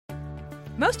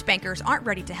Most bankers aren't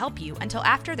ready to help you until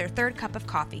after their third cup of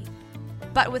coffee.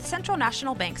 But with Central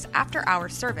National Bank's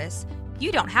after-hours service,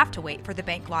 you don't have to wait for the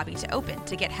bank lobby to open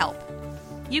to get help.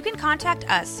 You can contact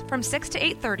us from 6 to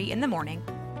 8:30 in the morning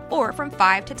or from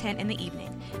 5 to 10 in the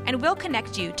evening, and we'll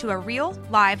connect you to a real,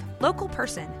 live, local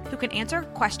person who can answer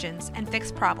questions and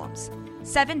fix problems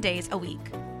 7 days a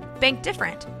week. Bank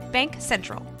different. Bank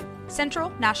Central. Central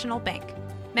National Bank.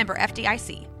 Member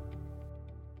FDIC.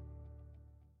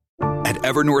 At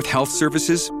Evernorth Health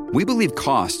Services, we believe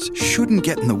costs shouldn't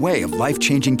get in the way of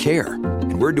life-changing care,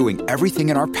 and we're doing everything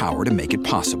in our power to make it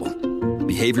possible.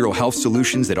 Behavioral health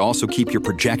solutions that also keep your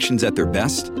projections at their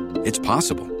best? It's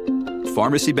possible.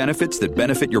 Pharmacy benefits that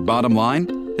benefit your bottom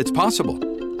line? It's possible.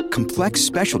 Complex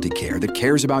specialty care that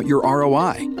cares about your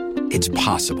ROI? It's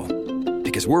possible.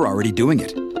 Because we're already doing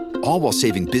it. All while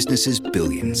saving businesses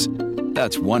billions.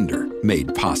 That's Wonder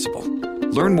made possible.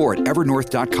 Learn more at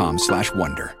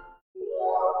evernorth.com/wonder.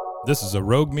 This is a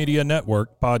Rogue Media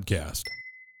Network podcast.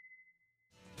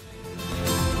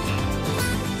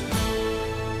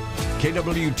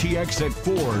 KWTX at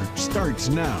 4 starts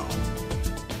now.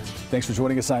 Thanks for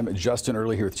joining us. I'm Justin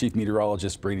Early here with Chief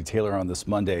Meteorologist Brady Taylor on this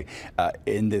Monday.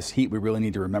 In this heat, we really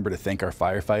need to remember to thank our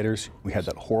firefighters. We had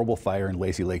that horrible fire in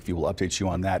Lacey Lakeview. We'll update you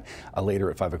on that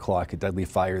later at 5 o'clock. A deadly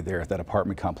fire there at that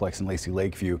apartment complex in Lacey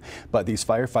Lakeview. But these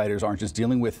firefighters aren't just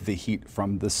dealing with the heat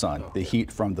from the sun, the heat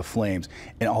from the flames,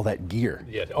 and all that gear.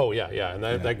 Yeah. Oh, yeah. And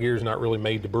that gear is not really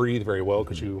made to breathe very well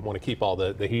because you want to keep all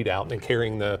the heat out, and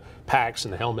carrying the packs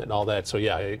and the helmet and all that. So,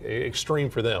 yeah, extreme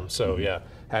for them. So, yeah.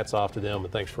 Hats off to them,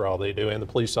 and thanks for all they do, and the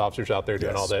police officers out there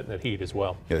doing all that in that heat as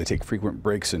well. Yeah, they take frequent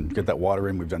breaks and get that water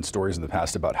in. We've done stories in the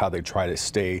past about how they try to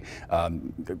stay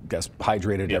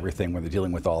hydrated and everything when they're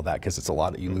dealing with all that, because it's a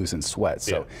lot that you lose in sweat.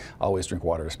 So always drink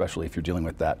water, especially if you're dealing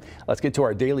with that. Let's get to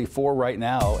our Daily 4 right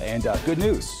now, and good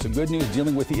news. Some good news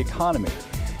dealing with the economy.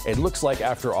 It looks like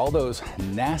after all those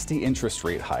nasty interest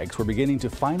rate hikes, we're beginning to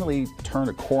finally turn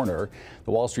a corner.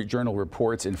 The Wall Street Journal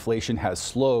reports inflation has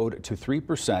slowed to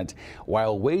 3%,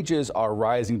 while wages are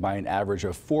rising by an average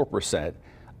of 4%,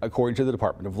 according to the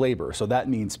Department of Labor. So that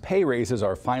means pay raises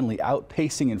are finally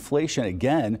outpacing inflation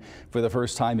again for the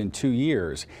first time in 2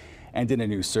 years. And in a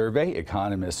new survey,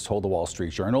 economists told the Wall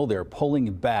Street Journal they're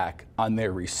pulling back on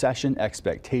their recession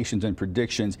expectations and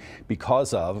predictions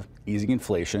because of easing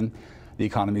inflation, the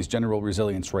economy's general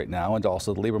resilience right now, and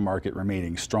also the labor market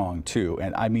remaining strong too.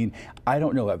 And I mean, I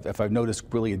don't know if I've noticed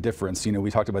really a difference. You know,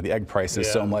 we talked about the egg prices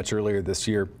so much earlier this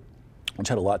year, which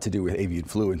had a lot to do with avian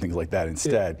flu and things like that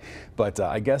instead. But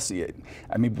I guess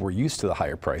maybe we're used to the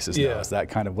higher prices now. Is that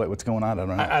kind of what's going on? I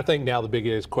don't know. I think now the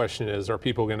biggest question is, are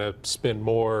people going to spend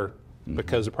more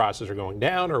because the prices are going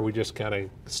down, or we just kind of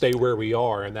stay where we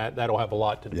are? And that'll have a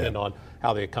lot to depend on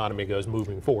how the economy goes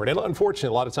moving forward. And unfortunately,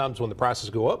 a lot of times when the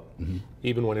prices go up,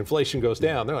 even when inflation goes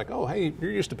down, they're like, oh, hey,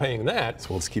 you're used to paying that.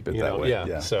 So let's keep it that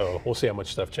way. So we'll see how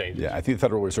much stuff changes. Yeah, I think the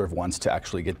Federal Reserve wants to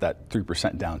actually get that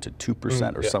 3% down to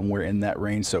 2% or somewhere in that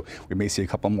range. So we may see a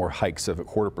couple more hikes of a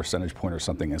quarter percentage point or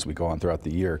something as we go on throughout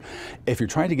the year. If you're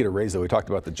trying to get a raise, though, we talked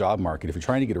about the job market. If you're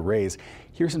trying to get a raise,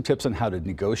 here's some tips on how to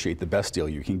negotiate the best deal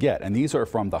you can get. And these are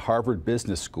from the Harvard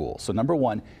Business School. So number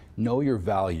one, know your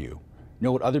value.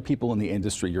 Know what other people in the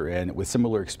industry you're in with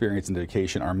similar experience and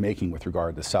dedication are making with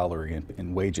regard to salary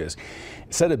and wages.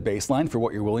 Set a baseline for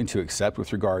what you're willing to accept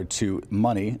with regard to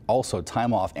money, also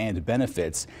time off and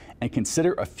benefits, and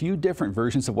consider a few different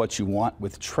versions of what you want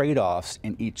with trade-offs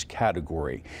in each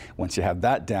category. Once you have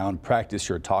that down, practice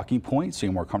your talking points so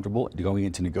you're more comfortable going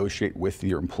in to negotiate with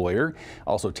your employer.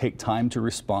 Also, take time to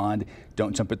respond.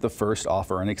 Don't jump at the first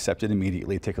offer and accept it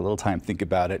immediately. Take a little time, think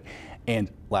about it.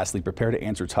 And lastly, prepare to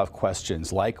answer tough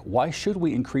questions like, why should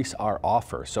we increase our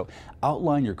offer? So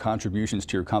outline your contributions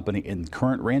to your company in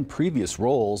current and previous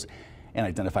roles, and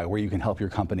identify where you can help your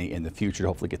company in the future to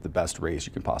hopefully get the best raise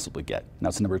you can possibly get. Now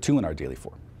it's number 2 in our Daily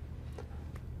 4.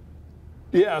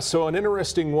 Yeah, so an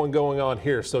interesting one going on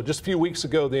here. So just a few weeks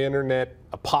ago, the internet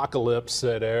apocalypse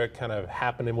that kind of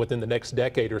happening within the next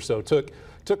decade or so took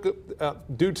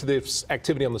due to this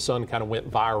activity on the sun, kind of went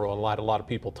viral and a lot of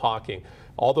people talking.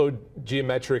 Although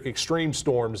geometric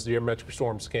storms can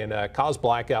cause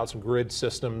blackouts and grid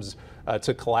systems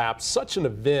to collapse, such an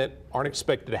event aren't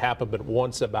expected to happen but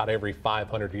once about every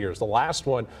 500 years. The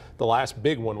last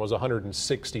big one was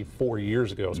 164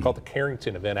 years ago. It's called the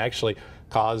Carrington event. Actually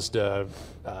caused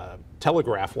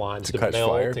telegraph lines to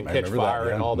melt and catch fire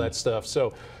and all that stuff.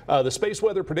 So the Space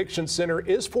Weather Prediction Center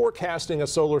is forecasting a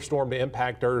solar storm to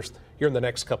impact Earth here in the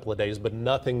next couple of days, but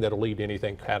nothing that'll lead to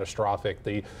anything catastrophic.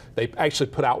 They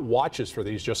actually put out watches for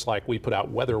these, just like we put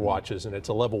out weather watches, and it's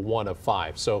a level 1 of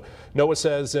 5. So NOAA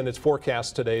says in its forecast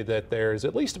forecast today that there's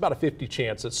at least about a 50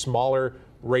 chance that smaller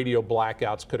radio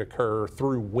blackouts could occur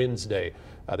through Wednesday.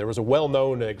 There was a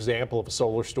well-known example of a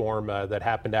solar storm that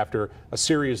happened after a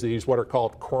series of these what are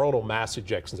called coronal mass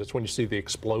ejections. That's when you see the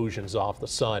explosions off the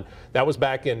sun. That was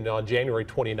back on January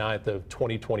 29th of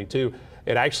 2022.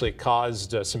 It actually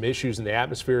caused some issues in the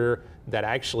atmosphere that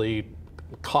actually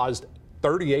caused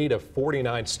 38 of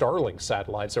 49 Starlink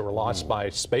satellites that were launched by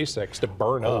SpaceX to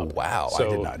burn up. Oh, wow. So, I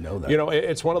did not know that. You know,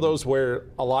 it's one of those where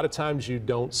a lot of times you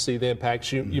don't see the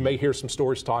impacts. You may hear some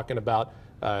stories talking about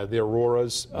the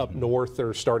auroras up north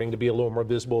are starting to be a little more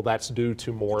visible. That's due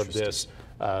to more of this,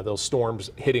 those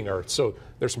storms hitting Earth. So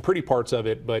there's some pretty parts of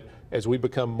it, but as we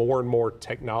become more and more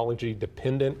technology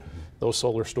dependent, those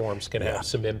solar storms can have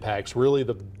some impacts, really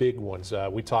the big ones.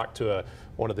 We talked to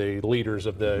one of the leaders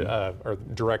of the, or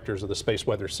directors of the Space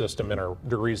Weather System in our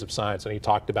degrees of science, and he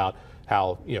talked about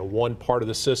how, you know, one part of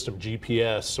the system,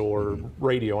 GPS or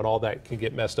radio and all that, can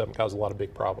get messed up and cause a lot of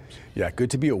big problems. Yeah,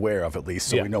 good to be aware of at least,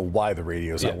 so we know why the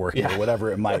radio's not working or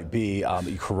whatever it might be.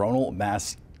 Coronal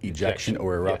mass ejection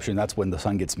or eruption, that's when the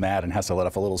sun gets mad and has to let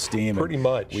off a little steam. Pretty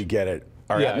much. We get it.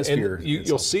 Our atmosphere. And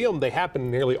you'll see them, they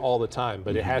happen nearly all the time,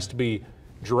 but it has to be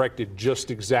directed just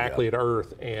exactly at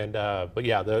Earth. And but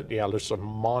there's a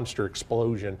monster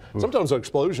explosion. Sometimes the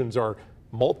explosions are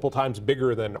multiple times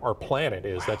bigger than our planet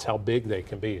is. That's how big they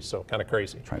can be. So kind of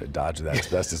crazy. Trying to dodge that as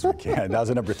best as we can. That was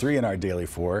a number 3 in our Daily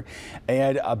 4.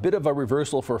 And a bit of a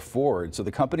reversal for Ford. So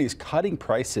the company is cutting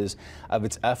prices of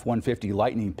its F-150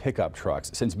 Lightning pickup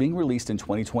trucks. Since being released in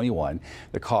 2021,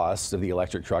 the costs of the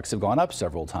electric trucks have gone up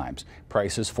several times.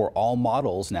 Prices for all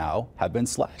models now have been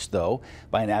slashed, though,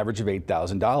 by an average of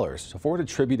 $8,000. So Ford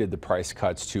attributed the price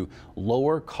cuts to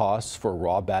lower costs for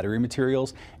raw battery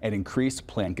materials and increased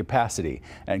plant capacity.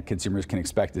 And consumers can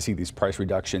expect to see these price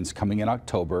reductions coming in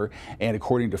October. And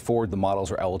according to Ford, the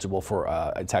models are eligible for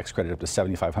a tax credit up to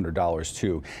 $7,500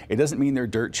 too. It doesn't mean they're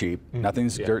dirt cheap.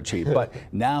 Nothing's dirt cheap. But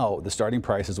now the starting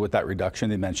prices with that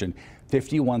reduction, they mentioned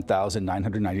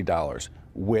 $51,990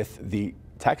 with the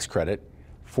tax credit.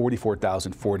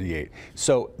 $44,048.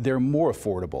 So they're more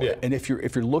affordable. Yeah. And if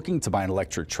you're looking to buy an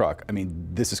electric truck, I mean,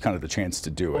 this is kind of the chance to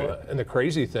do it. And the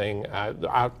crazy thing,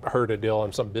 I heard a deal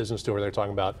on some business tour. They're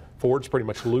talking about Ford's pretty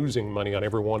much losing money on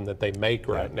every one that they make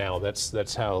right now.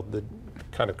 That's how the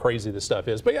kind of crazy this stuff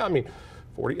is. But yeah, I mean,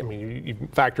 you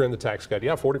factor in the tax cut.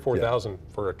 Yeah, $44,000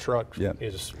 for a truck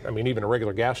is, I mean, even a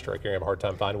regular gas truck, you're gonna have a hard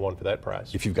time finding one for that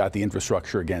price. If you've got the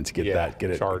infrastructure again to get it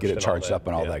charged up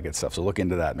and all that good stuff. So look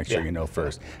into that. Make sure you know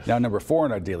first. Now, number 4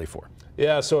 in our Daily 4.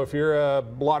 Yeah, so if you're a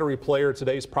lottery player,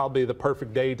 today's probably the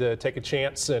perfect day to take a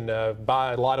chance and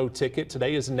buy a lotto ticket.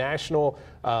 Today is a National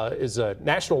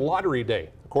Lottery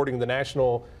Day, according to the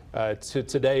National.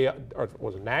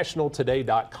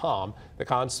 nationaltoday.com. The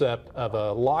concept of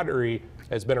a lottery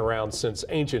has been around since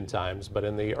ancient times, but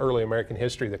in the early American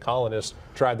history, the colonists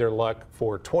tried their luck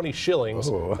for 20 shillings,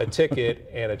 a ticket,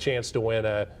 and a chance to win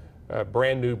a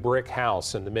brand new brick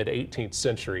house in the mid-18th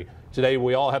century. Today,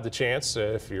 we all have the chance,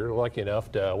 if you're lucky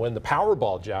enough, to win the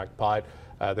Powerball jackpot.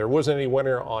 There wasn't any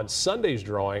winner on Sunday's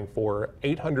drawing for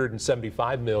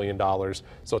 $875 million.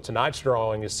 So tonight's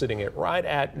drawing is sitting at right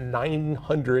at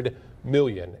 $900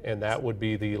 million, and that would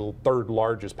be the 3rd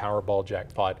largest Powerball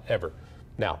jackpot ever.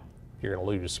 Now, you're going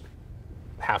to lose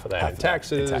half of that in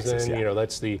taxes, and you know,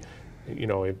 that's the, you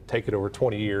know, take it over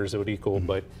 20 years, it would equal,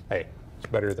 but hey, it's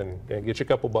better than get you a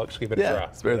couple bucks, give it a try.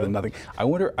 It's better than nothing. I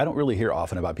wonder, I don't really hear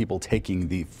often about people taking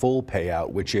the full payout,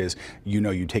 which is, you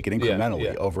know, you take it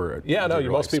incrementally over.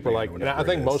 Most people are like, and I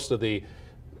think most of the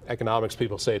economics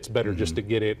people say it's better just to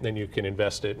get it, and then you can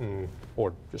invest it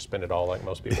or just spend it all like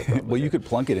most people probably Well, you could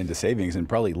plunk it into savings and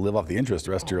probably live off the interest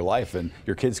the rest of your life, and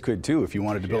your kids could too if you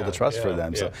wanted to build a trust for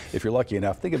them. So if you're lucky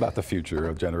enough, think about the future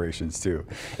of generations too.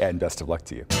 And best of luck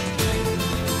to you.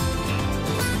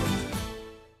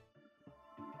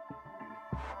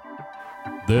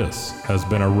 This has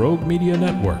been a Rogue Media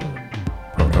Network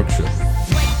production.